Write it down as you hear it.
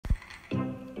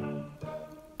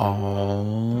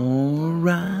All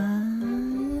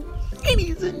right,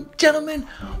 ladies and gentlemen,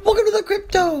 welcome to the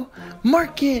Crypto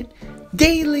Market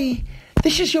Daily.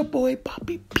 This is your boy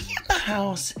Bobby P in the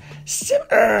house.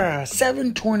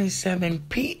 7:27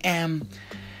 p.m.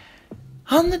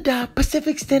 on the dot,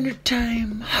 Pacific Standard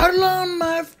Time. Hello,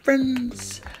 my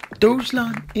friends.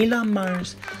 Dogelon,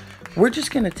 ELON. We're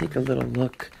just gonna take a little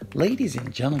look, ladies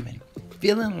and gentlemen.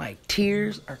 Feeling like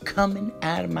tears are coming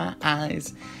out of my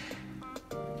eyes.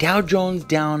 Dow Jones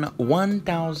down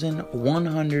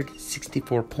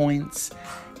 1,164 points.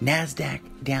 NASDAQ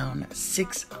down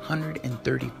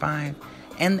 635.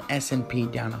 And the S&P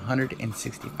down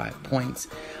 165 points.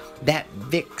 That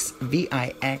VIX,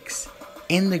 V-I-X,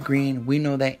 in the green. We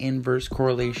know that inverse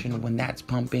correlation. When that's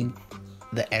pumping,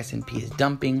 the S&P is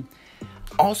dumping.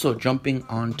 Also jumping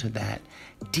onto that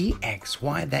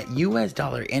DXY, that US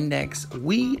dollar index,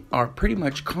 we are pretty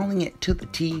much calling it to the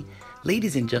T.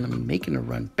 Ladies and gentlemen, making a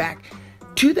run back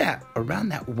to that, around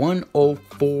that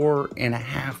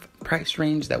 104.5 price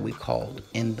range that we called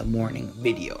in the morning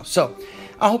video. So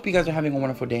I hope you guys are having a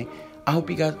wonderful day. I hope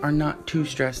you guys are not too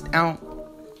stressed out.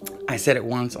 I said it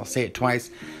once, I'll say it twice.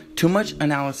 Too much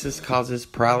analysis causes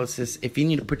paralysis. If you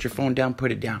need to put your phone down,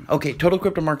 put it down. Okay, total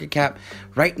crypto market cap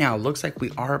right now looks like we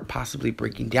are possibly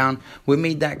breaking down. We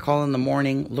made that call in the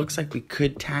morning. Looks like we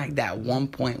could tag that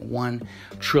 $1.1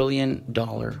 trillion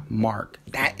mark.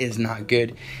 That is not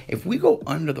good. If we go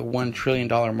under the $1 trillion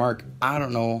mark, I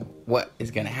don't know what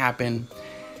is going to happen.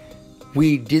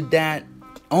 We did that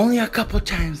only a couple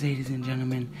times, ladies and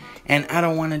gentlemen, and I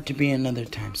don't want it to be another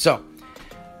time. So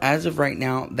as of right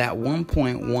now, that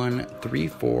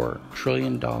 $1.134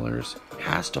 trillion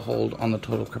has to hold on the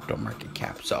total crypto market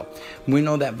cap. So we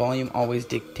know that volume always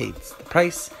dictates the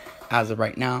price. As of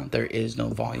right now, there is no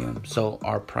volume, so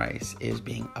our price is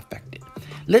being affected.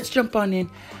 Let's jump on in.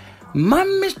 My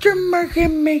Mr. Market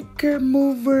Maker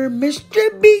Mover, Mr.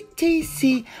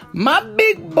 BTC, my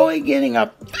big boy getting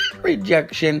a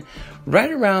rejection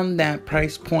right around that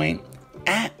price point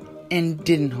at and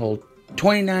didn't hold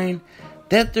 29.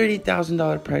 That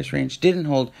 $30,000 price range didn't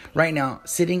hold. Right now,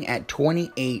 sitting at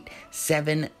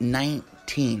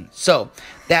 28,719. So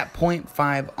that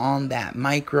 0.5 on that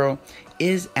micro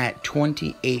is at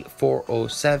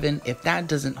 28,407. If that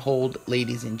doesn't hold,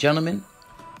 ladies and gentlemen,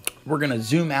 we're gonna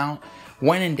zoom out.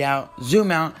 When in doubt,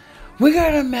 zoom out. We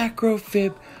got a macro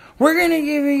fib. We're gonna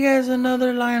give you guys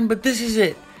another line, but this is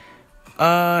it.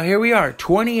 Here we are,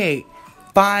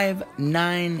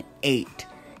 28,598.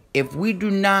 If we do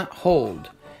not hold,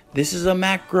 this is a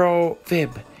macro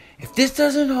fib. If this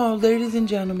doesn't hold, ladies and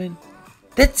gentlemen,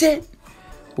 that's it.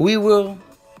 We will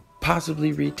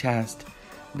possibly retest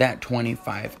that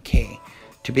 25K.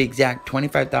 To be exact,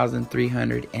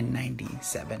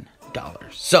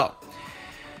 $25,397. So,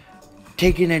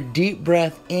 taking a deep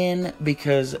breath in,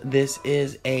 because this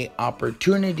is a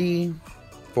opportunity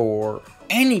for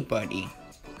anybody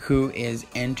who is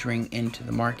entering into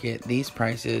the market. These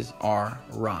prices are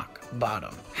rock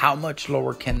bottom. How much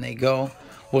lower can they go?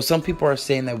 Well, some people are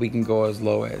saying that we can go as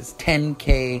low as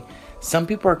 10K. Some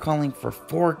people are calling for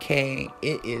 4K.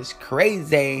 It is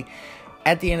crazy.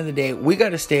 At the end of the day, we got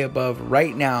to stay above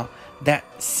right now that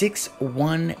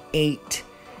 618.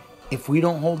 If we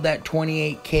don't hold that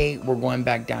 28K, we're going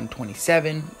back down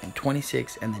 27 and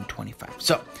 26 and then 25.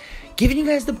 So, giving you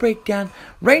guys the breakdown.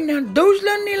 Right now,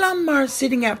 Dogelon ELON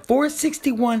sitting at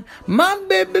 461. My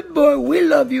baby boy, we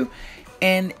love you.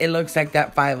 And it looks like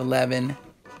that 511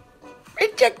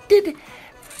 rejected.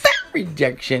 Fat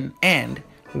rejection. And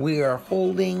we are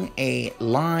holding a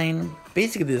line.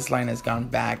 Basically, this line has gone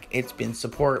back. It's been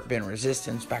support, been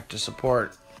resistance, back to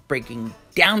support. Breaking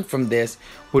down from this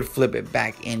would flip it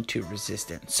back into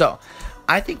resistance. So,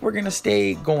 I think we're going to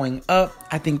stay going up.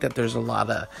 I think that there's a lot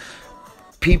of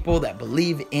people that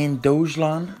believe in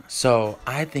Dogelon. So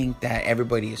I think that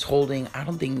everybody is holding. I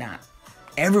don't think not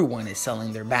everyone is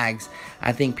selling their bags.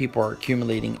 I think people are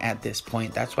accumulating at this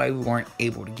point. That's why we weren't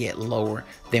able to get lower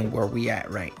than where we at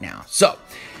right now. So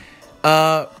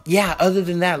yeah, other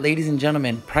than that, ladies and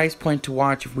gentlemen, price point to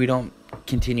watch if we don't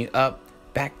continue up,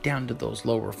 back down to those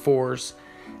lower fours.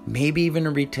 Maybe even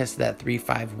a retest of that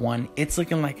 351. It's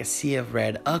looking like a sea of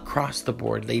red across the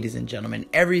board, ladies and gentlemen.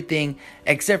 Everything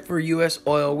except for U.S.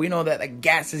 oil. We know that the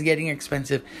gas is getting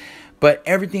expensive. But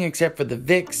everything except for the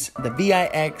VIX, the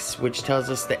VIX, which tells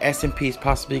us the S&P is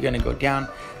possibly going to go down.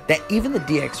 That even the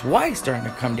DXY is starting to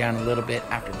come down a little bit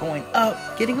after going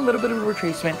up, getting a little bit of a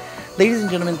retracement. Ladies and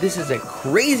gentlemen, this is a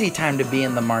crazy time to be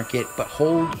in the market, but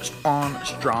hold on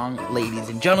strong, ladies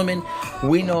and gentlemen.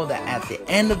 We know that at the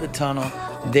end of the tunnel,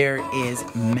 there is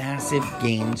massive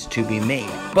gains to be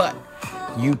made. But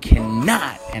You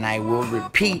cannot, and I will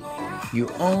repeat, you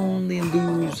only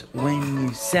lose when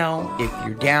you sell. If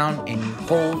you're down and you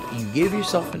hold, you give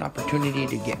yourself an opportunity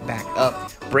to get back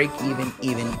up, break even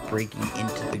breaking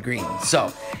into the green.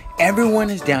 So everyone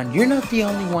is down. You're not the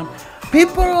only one.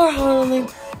 People are holding.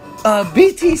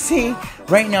 BTC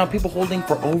right now, people holding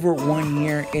for over 1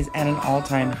 year is at an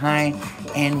all-time high,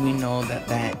 and we know that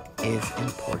that is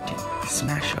important.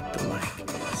 Smash up the like,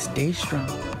 stay strong,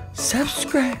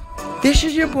 subscribe. This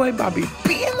is your boy Bobby.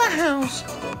 Be in the house.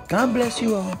 God bless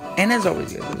you all, and as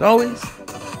always,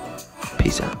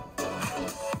 peace out.